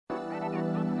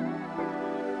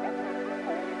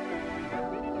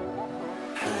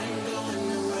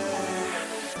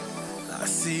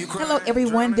Hello,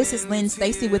 everyone. This is Lynn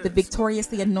Stacy with the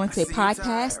Victoriously Anointed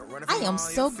podcast. I am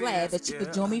so glad that you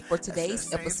could join me for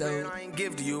today's episode.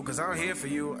 Get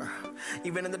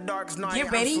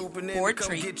ready for a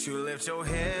treat.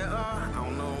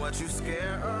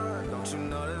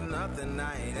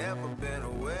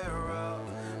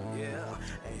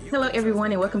 Hello,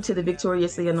 everyone, and welcome to the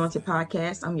Victoriously Anointed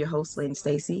podcast. I'm your host, Lynn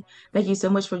Stacy. Thank you so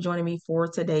much for joining me for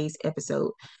today's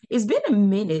episode. It's been a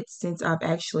minute since I've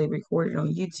actually recorded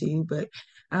on YouTube, but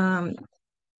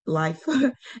life.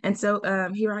 And so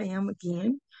here I am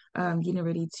again, getting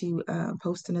ready to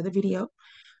post another video.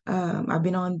 I've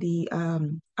been on the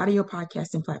audio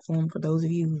podcasting platform for those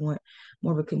of you who want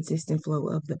more of a consistent flow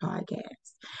of the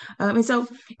podcast. And so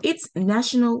it's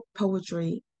National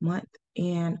Poetry Month,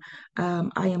 and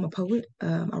I am a poet.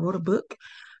 I wrote a book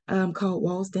called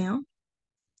Walls Down.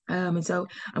 And so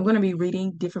I'm going to be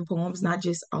reading different poems, not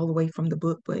just all the way from the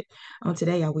book, but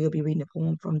today I will be reading a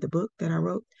poem from the book that I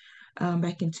wrote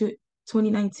back in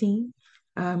 2019.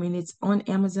 And it's on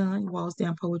Amazon. Walls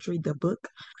Down Poetry, the book,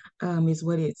 is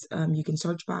what it's you can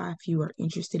search by if you are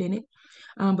interested in it.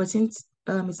 But since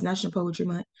it's National Poetry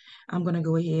Month, I'm going to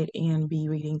go ahead and be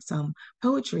reading some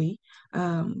poetry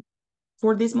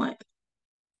for this month.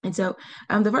 And so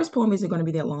the first poem isn't going to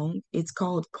be that long. It's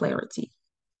called Clarity.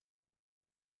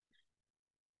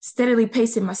 Steadily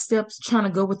pacing my steps, trying to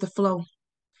go with the flow.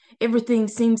 Everything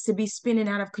seems to be spinning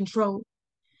out of control.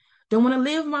 Don't want to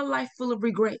live my life full of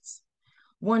regrets,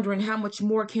 wondering how much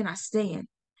more can I stand.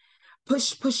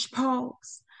 Push, push,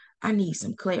 pause. I need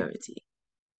some clarity.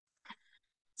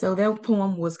 So that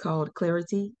poem was called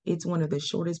Clarity. It's one of the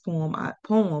shortest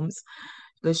poems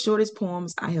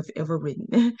I have ever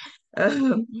written.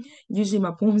 Usually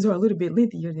my poems are a little bit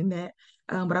lengthier than that.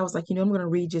 But I was like, I'm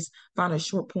going to find a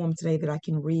short poem today that I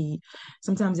can read.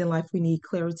 Sometimes in life we need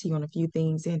clarity on a few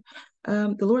things. And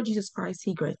the Lord Jesus Christ,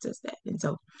 he grants us that. And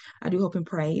so I do hope and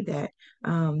pray that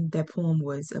that poem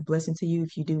was a blessing to you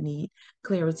if you do need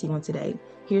clarity on today.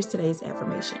 Here's today's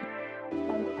affirmation.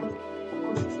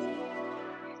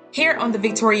 Here on the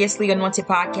Victoriously Anointed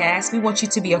podcast, we want you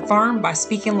to be affirmed by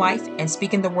speaking life and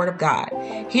speaking the word of God.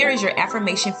 Here is your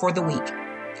affirmation for the week.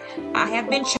 I have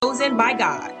been chosen by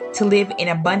God to live an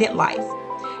abundant life.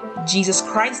 Jesus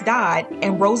Christ died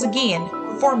and rose again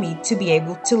for me to be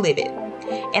able to live it.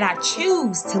 And I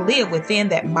choose to live within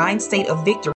that mind state of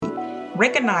victory,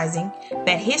 recognizing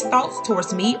that his thoughts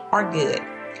towards me are good.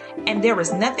 And there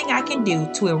is nothing I can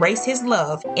do to erase his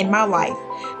love in my life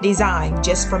designed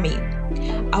just for me.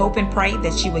 I hope and pray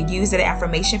that you will use that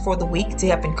affirmation for the week to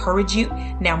help encourage you.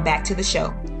 Now back to the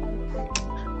show.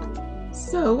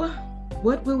 So,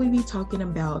 what will we be talking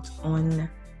about on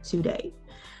today?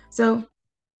 So,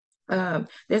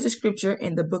 there's a scripture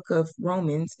in the book of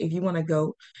Romans. If you want to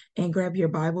go and grab your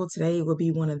Bible, today will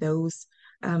be one of those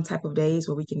type of days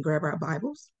where we can grab our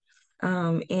Bibles.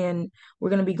 And we're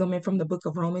going to be going from the book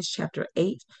of Romans, chapter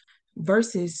 8,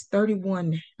 verses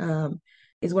 31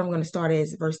 is what I'm going to start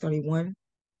as verse 31.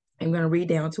 I'm going to read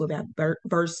down to about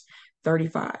verse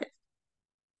 35.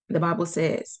 The Bible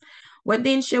says, "What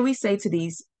then shall we say to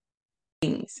these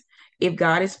things? If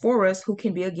God is for us, who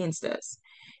can be against us?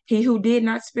 He who did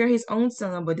not spare his own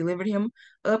son, but delivered him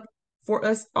up for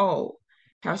us all,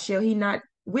 how shall he not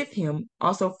with him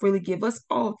also freely give us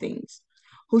all things?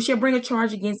 Who shall bring a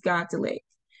charge against God's elect?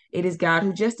 It is God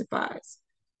who justifies.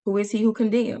 Who is he who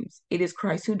condemns? It is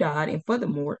Christ who died, and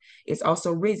furthermore is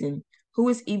also risen, who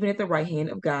is even at the right hand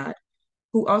of God,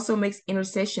 who also makes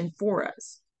intercession for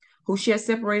us. Who shall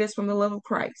separate us from the love of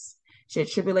Christ? Shall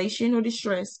tribulation or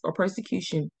distress or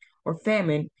persecution or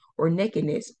famine or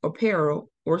nakedness or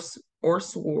peril or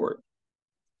sword?"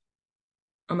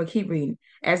 I'm going to keep reading.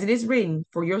 "As it is written,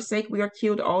 for your sake we are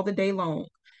killed all the day long.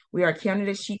 We are counted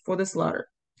as sheep for the slaughter.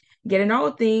 Yet in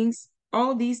all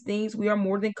these things we are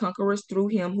more than conquerors through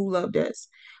him who loved us.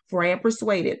 For I am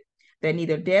persuaded that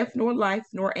neither death nor life,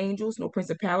 nor angels, nor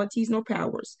principalities, nor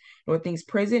powers, nor things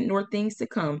present, nor things to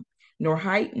come, nor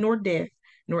height, nor depth,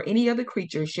 nor any other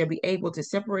creature shall be able to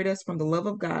separate us from the love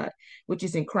of God, which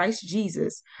is in Christ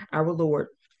Jesus our Lord."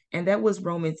 And that was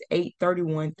Romans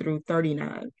 8:31 through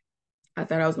 39. I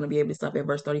thought I was going to be able to stop at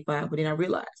verse 35, but then I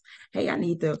realized, hey, I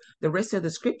need the rest of the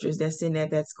scriptures that's in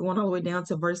that's going all the way down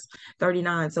to verse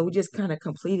 39. So we just kind of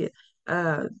completed,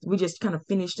 we just kind of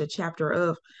finished a chapter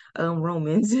of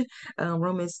Romans,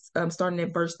 starting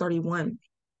at verse 31.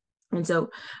 And so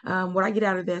what I get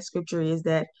out of that scripture is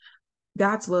that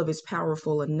God's love is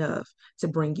powerful enough to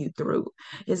bring you through.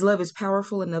 His love is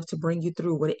powerful enough to bring you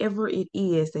through whatever it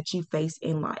is that you face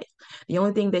in life. The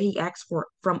only thing that he asks for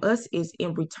from us is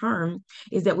in return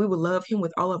is that we will love him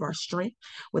with all of our strength,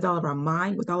 with all of our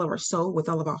mind, with all of our soul, with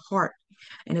all of our heart.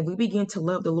 And if we begin to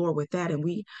love the Lord with that, and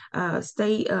we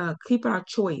keep our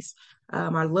choice,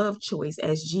 our love choice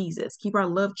as Jesus, keep our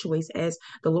love choice as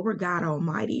the Lord God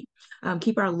Almighty,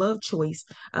 keep our love choice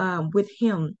with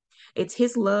Him. It's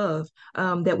His love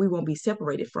that we won't be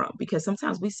separated from, because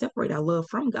sometimes we separate our love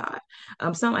from God.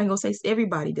 Some, I ain't gonna say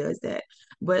everybody does that,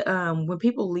 but when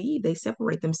people leave, they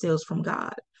separate themselves from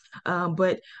God.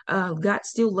 But God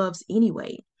still loves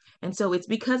anyway. And so it's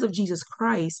because of Jesus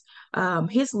Christ,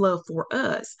 His love for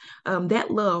us. That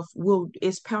love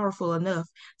is powerful enough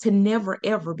to never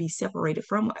ever be separated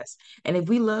from us. And if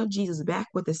we love Jesus back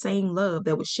with the same love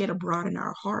that was shed abroad in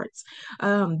our hearts,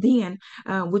 then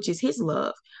which is His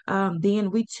love, then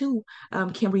we too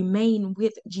can remain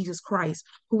with Jesus Christ,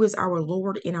 who is our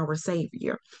Lord and our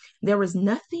Savior. There is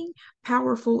nothing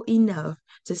powerful enough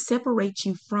to separate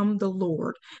you from the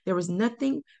Lord. There is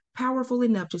nothing powerful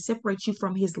enough to separate you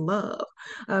from His love,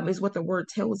 is what the word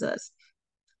tells us.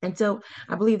 And so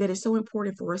I believe that it's so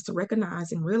important for us to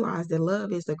recognize and realize that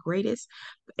love is the greatest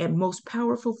and most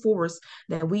powerful force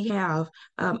that we have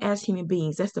as human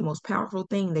beings. That's the most powerful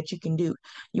thing that you can do.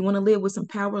 You want to live with some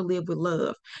power, live with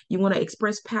love. You want to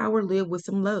express power, live with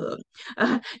some love.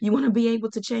 You want to be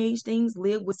able to change things,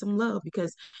 live with some love,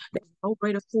 because there's no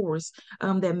greater force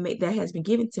that has been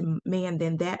given to man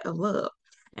than that of love.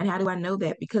 And how do I know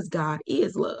that? Because God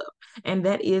is love. And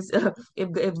that is,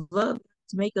 if love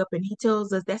make up, and He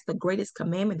tells us that's the greatest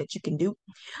commandment that you can do,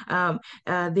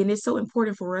 then it's so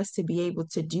important for us to be able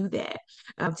to do that,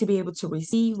 to be able to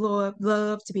receive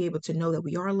love, to be able to know that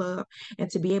we are loved, and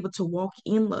to be able to walk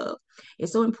in love.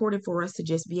 It's so important for us to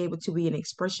just be able to be an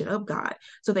expression of God,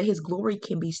 so that His glory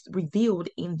can be revealed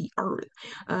in the earth.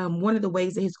 One of the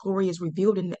ways that His glory is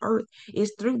revealed in the earth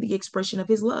is through the expression of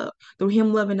His love, through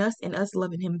Him loving us and us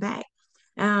loving Him back.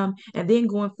 And then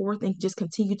going forth and just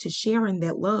continue to sharing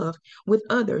that love with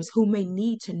others who may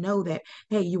need to know that,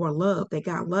 hey, you are loved, that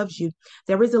God loves you.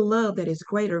 There is a love that is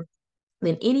greater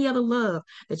than any other love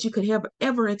that you could have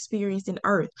ever experienced in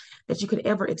earth, that you could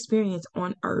ever experience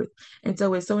on earth. And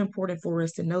so it's so important for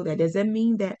us to know that. Does that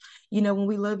mean that, when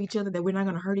we love each other, that we're not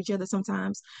going to hurt each other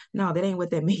sometimes? No, that ain't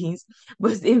what that means.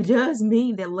 But it does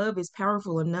mean that love is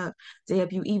powerful enough to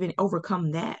help you even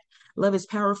overcome that. Love is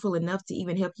powerful enough to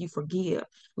even help you forgive.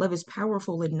 Love is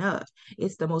powerful enough.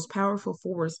 It's the most powerful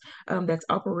force that's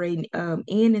operating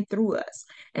in and through us.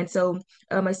 And so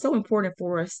it's so important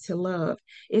for us to love.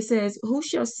 It says, who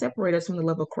shall separate us from the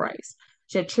love of Christ?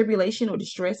 Shall tribulation or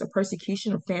distress or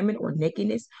persecution or famine or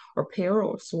nakedness or peril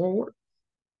or sword?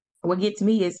 What gets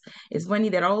me is it's funny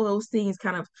that all those things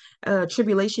kind of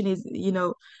tribulation is,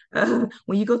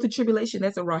 when you go through tribulation,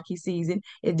 that's a rocky season.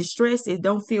 If distress, it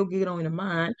don't feel good on the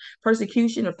mind.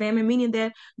 Persecution or famine, meaning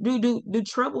that do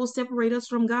trouble separate us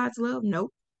from God's love? No.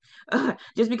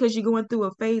 Just because you're going through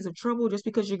a phase of trouble, just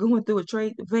because you're going through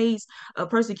phase of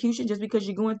persecution, just because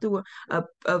you're going through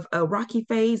a rocky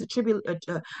phase,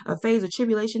 a phase of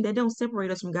tribulation, that don't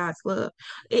separate us from God's love.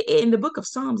 In the book of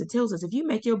Psalms, it tells us if you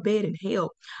make your bed in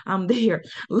hell, I'm there.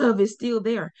 Love is still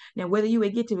there. Now, whether you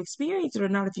would get to experience it or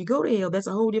not, if you go to hell, that's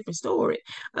a whole different story.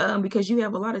 Because you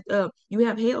have you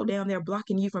have hell down there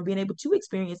blocking you from being able to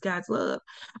experience God's love.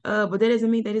 But that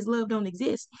doesn't mean that His love don't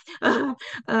exist.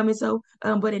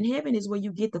 But in heaven is where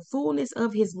you get the fullness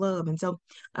of His love. And so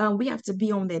we have to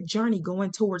be on that journey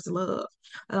going towards love.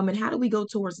 And how do we go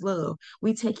towards love?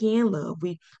 We take in love.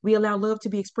 We allow love to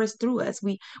be expressed through us.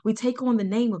 We take on the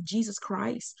name of Jesus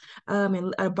Christ,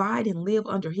 and abide and live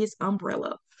under His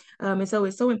umbrella. And so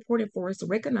it's so important for us to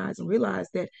recognize and realize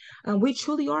that we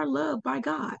truly are loved by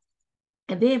God.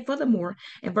 And then furthermore,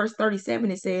 in verse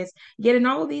 37, it says, yet in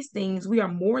all these things, we are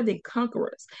more than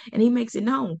conquerors. And He makes it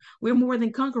known we're more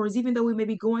than conquerors, even though we may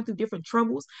be going through different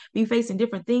troubles, be facing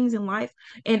different things in life.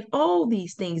 And all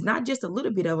these things, not just a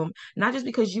little bit of them, not just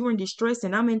because you're in distress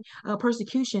and I'm in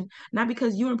persecution, not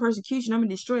because you're in persecution, I'm in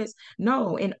distress.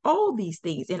 No, in all these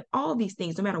things,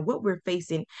 no matter what we're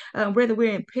facing, whether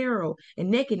we're in peril and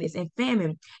nakedness and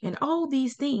famine, and all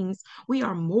these things, we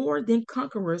are more than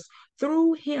conquerors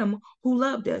through Him who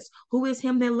loved us. Who is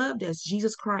Him that loved us?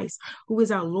 Jesus Christ, who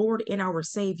is our Lord and our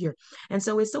Savior. And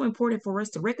so it's so important for us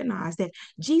to recognize that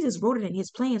Jesus wrote it in His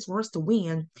plans for us to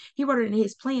win. He wrote it in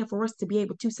His plan for us to be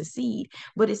able to succeed.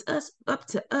 But it's up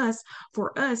to us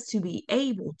for us to be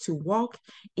able to walk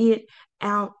it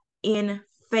out in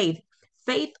faith.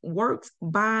 Faith works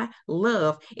by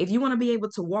love. If you want to be able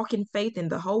to walk in faith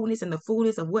and the wholeness and the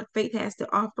fullness of what faith has to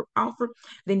offer,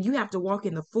 then you have to walk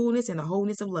in the fullness and the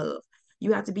wholeness of love.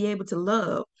 You have to be able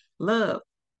to love,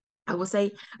 I would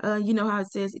say, you know how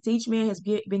it says, to each man has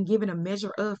been given a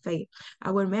measure of faith.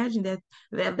 I would imagine that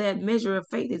that measure of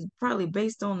faith is probably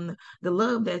based on the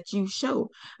love that you show,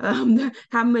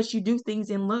 how much you do things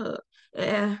in love.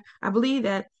 I believe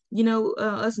that,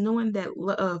 us knowing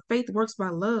that faith works by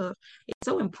love, it's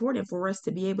so important for us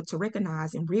to be able to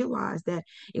recognize and realize that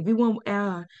if we want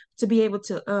to be able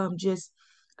to just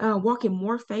walk in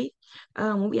more faith,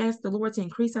 when we ask the Lord to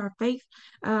increase our faith,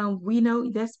 we know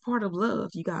that's part of love,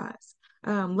 you guys.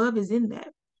 Love is in that.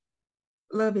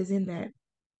 Love is in that.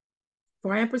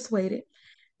 For I am persuaded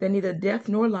that neither death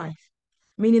nor life,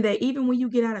 meaning that even when you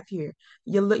get out of here,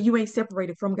 you ain't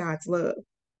separated from God's love.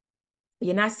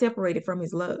 You're not separated from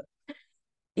his love.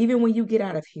 Even when you get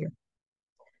out of here,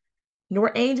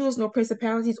 nor angels, nor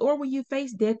principalities, or when you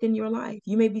face death in your life,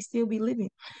 you may be still be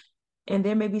living. And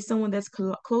there may be someone that's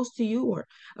close to you, or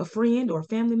a friend or a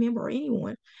family member or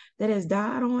anyone that has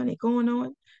died on and going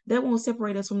on. That won't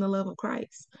separate us from the love of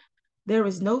Christ. There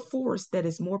is no force that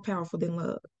is more powerful than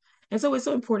love. And so it's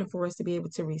so important for us to be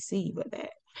able to receive of that,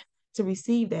 to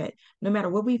receive that no matter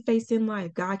what we face in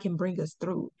life, God can bring us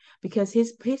through, because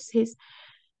he's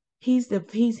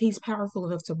powerful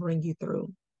enough to bring you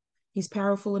through. He's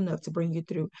powerful enough to bring you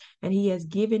through. And he has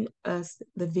given us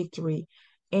the victory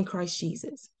in Christ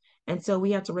Jesus. And so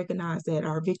we have to recognize that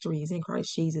our victory is in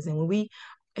Christ Jesus. And when we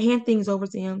hand things over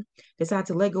to him, decide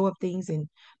to let go of things and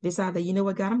decide that, you know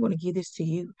what, God, I'm going to give this to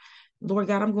you. Lord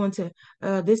God, I'm going to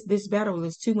this battle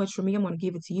is too much for me. I'm going to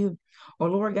give it to you. Or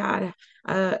Lord God,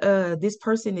 this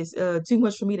person is too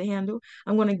much for me to handle.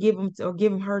 I'm going to give him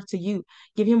her to you.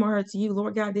 Give him or her to you.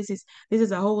 Lord God, this is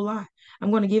a whole lot. I'm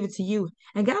going to give it to you.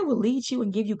 And God will lead you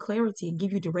and give you clarity and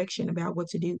give you direction about what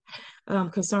to do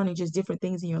concerning just different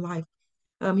things in your life.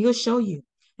 He'll show you,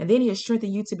 and then he'll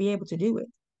strengthen you to be able to do it.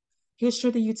 He'll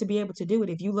strengthen you to be able to do it.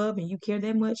 If you love and you care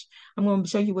that much, I'm going to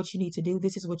show you what you need to do.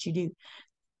 This is what you do.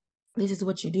 This is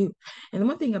what you do. And the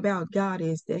one thing about God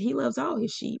is that he loves all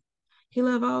his sheep. He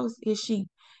loves all his sheep,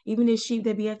 even his sheep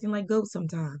that be acting like goats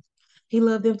sometimes. He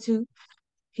loves them too.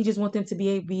 He just wants them to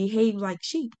behave like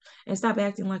sheep and stop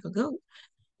acting like a goat.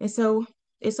 And so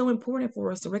it's so important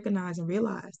for us to recognize and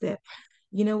realize that,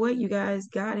 you know what, you guys,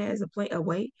 God has a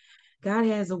way. God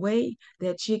has a way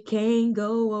that you can't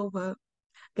go over.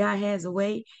 God has a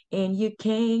way and you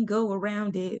can't go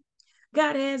around it.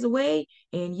 God has a way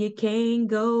and you can't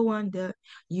go under.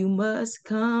 You must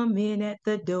come in at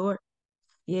the door.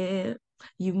 Yeah,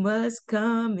 you must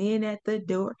come in at the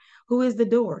door. Who is the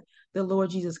door? The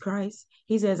Lord Jesus Christ.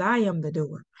 He says, I am the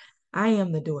door. I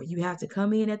am the door. You have to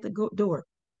come in at the door.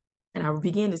 And I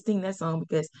began to sing that song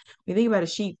because when you think about a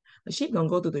sheep gonna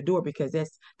go through the door because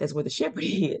that's where the shepherd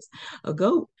is. A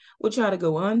goat will try to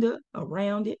go under,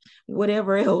 around it,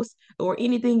 whatever else, or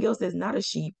anything else that's not a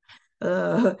sheep,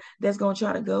 that's gonna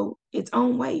try to go its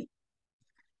own way.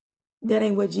 That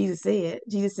ain't what Jesus said.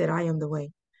 Jesus said, I am the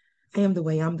way. I am the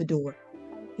way, I'm the door.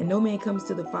 And no man comes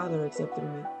to the Father except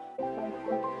through me.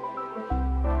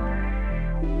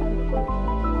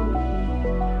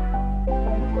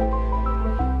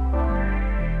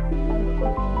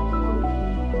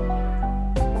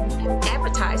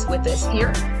 Advertise with us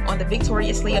here on the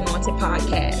Victoriously Anointed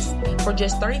podcast. For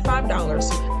just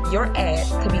 $35, your ad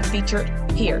could be featured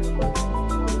here.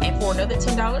 And for another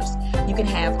 $10, you can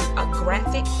have a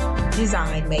graphic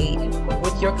design made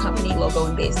with your company logo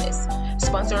and business.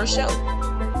 Sponsor a show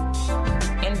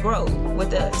and grow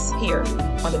with us here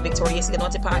on the Victoriously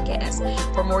Anointed podcast.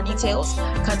 For more details,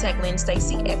 contact Lynn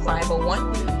Stacy at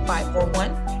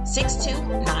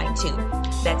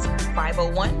 501-541-6292. That's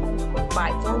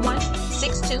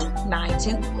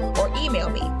 501-541-6292. Or email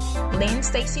me,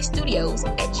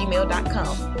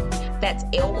 lynnstacystudios@gmail.com. That's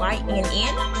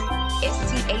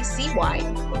LYNNSTACY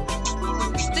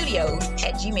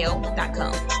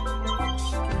studios@gmail.com.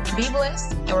 Be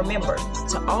blessed and remember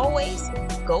to always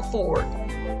go forward.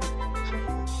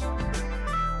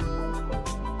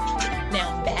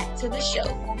 Now back to the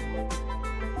show.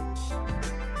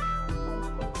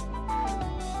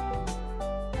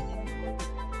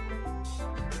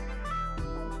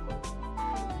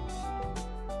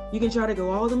 You can try to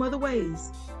go all them other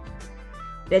ways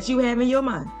that you have in your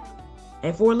mind.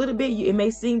 And for a little bit, it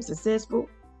may seem successful.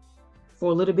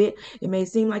 For a little bit, it may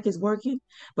seem like it's working.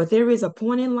 But there is a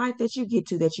point in life that you get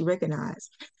to that you recognize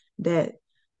that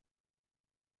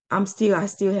I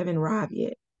still haven't arrived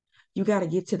yet. You got to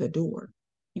get to the door.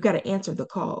 You got to answer the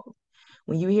call.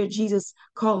 When you hear Jesus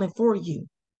calling for you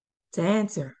to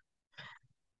answer,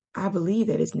 I believe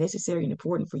that it's necessary and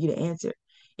important for you to answer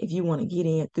if you want to get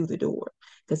in through the door,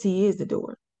 because he is the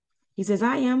door. He says,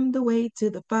 I am the way to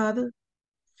the Father.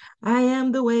 I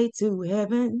am the way to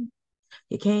heaven.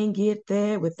 You can't get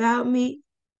there without me.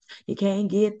 You can't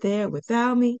get there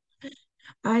without me.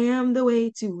 I am the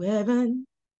way to heaven.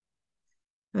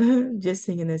 Just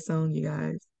singing that song, you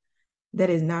guys. That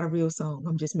is not a real song.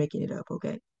 I'm just making it up,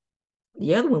 okay?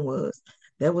 The other one was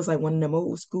that was like one of them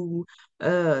old school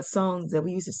songs that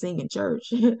we used to sing in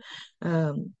church.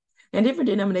 um and different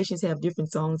denominations have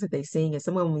different songs that they sing, and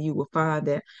some of them you will find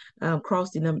that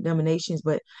cross denominations,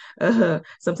 but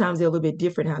sometimes they're a little bit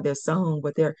different how they're sung,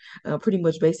 but they're pretty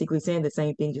much basically saying the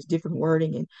same thing, just different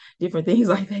wording and different things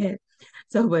like that.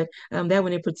 So, but that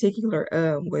one in particular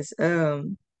was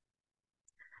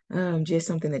just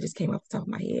something that just came off the top of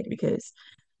my head because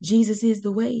Jesus is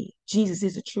the way, Jesus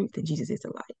is the truth, and Jesus is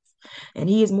the life. And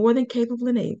he is more than capable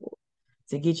and able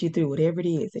to get you through whatever it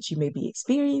is that you may be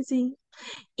experiencing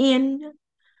in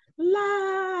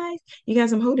life. You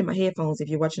guys, I'm holding my headphones if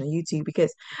you're watching on YouTube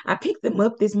because I picked them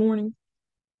up this morning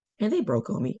and they broke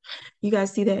on me. You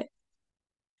guys see that?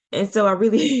 And so I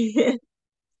really,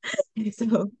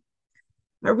 so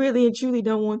I really and truly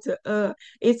don't want to,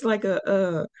 it's like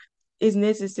it's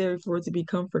necessary for it to be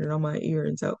comforted on my ear.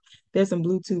 And so there's some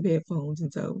Bluetooth headphones.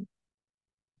 And so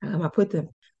I plug it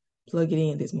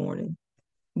in this morning.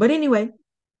 But anyway,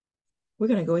 we're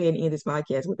going to go ahead and end this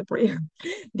podcast with a prayer.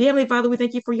 Dear Heavenly Father, we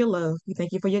thank you for your love. We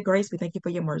thank you for your grace. We thank you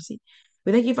for your mercy.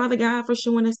 We thank you, Father God, for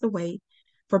showing us the way,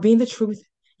 for being the truth,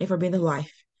 and for being the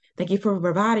life. Thank you for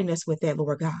providing us with that,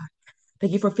 Lord God.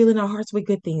 Thank you for filling our hearts with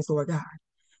good things, Lord God.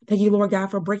 Thank you, Lord God,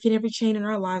 for breaking every chain in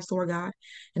our lives, Lord God,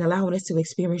 and allowing us to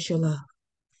experience your love.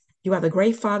 You are the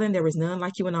great Father, and there is none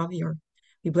like you in all the earth.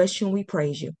 We bless you and we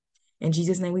praise you. In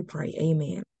Jesus' name we pray.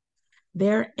 Amen.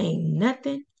 There ain't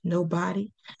nothing,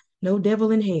 nobody, no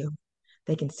devil in hell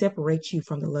that can separate you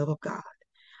from the love of God.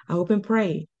 I hope and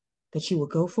pray that you will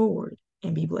go forward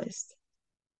and be blessed.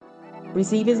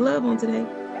 Receive his love on today.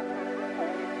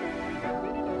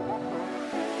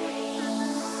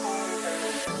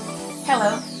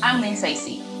 Hello, I'm Lynn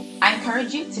Stacy. I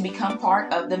encourage you to become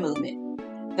part of the movement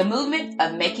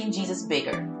of Making Jesus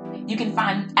Bigger. You can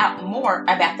find out more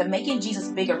about the Making Jesus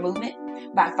Bigger movement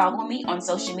by following me on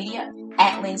social media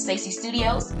at Lynn Stacy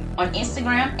Studios on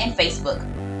Instagram and Facebook.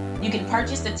 You can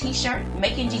purchase the t-shirt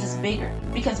Making Jesus Bigger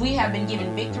because we have been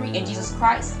given victory in Jesus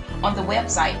Christ on the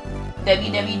website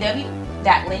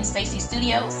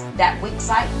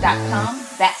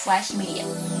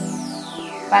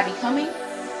www.lynnstacystudios.wixsite.com/media. By becoming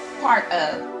part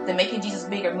of the Making Jesus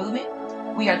Bigger movement,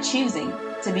 we are choosing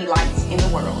to be lights in the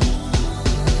world.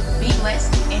 Be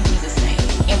blessed in Jesus' name.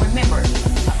 And remember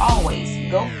to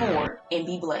always go forward and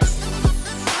be blessed.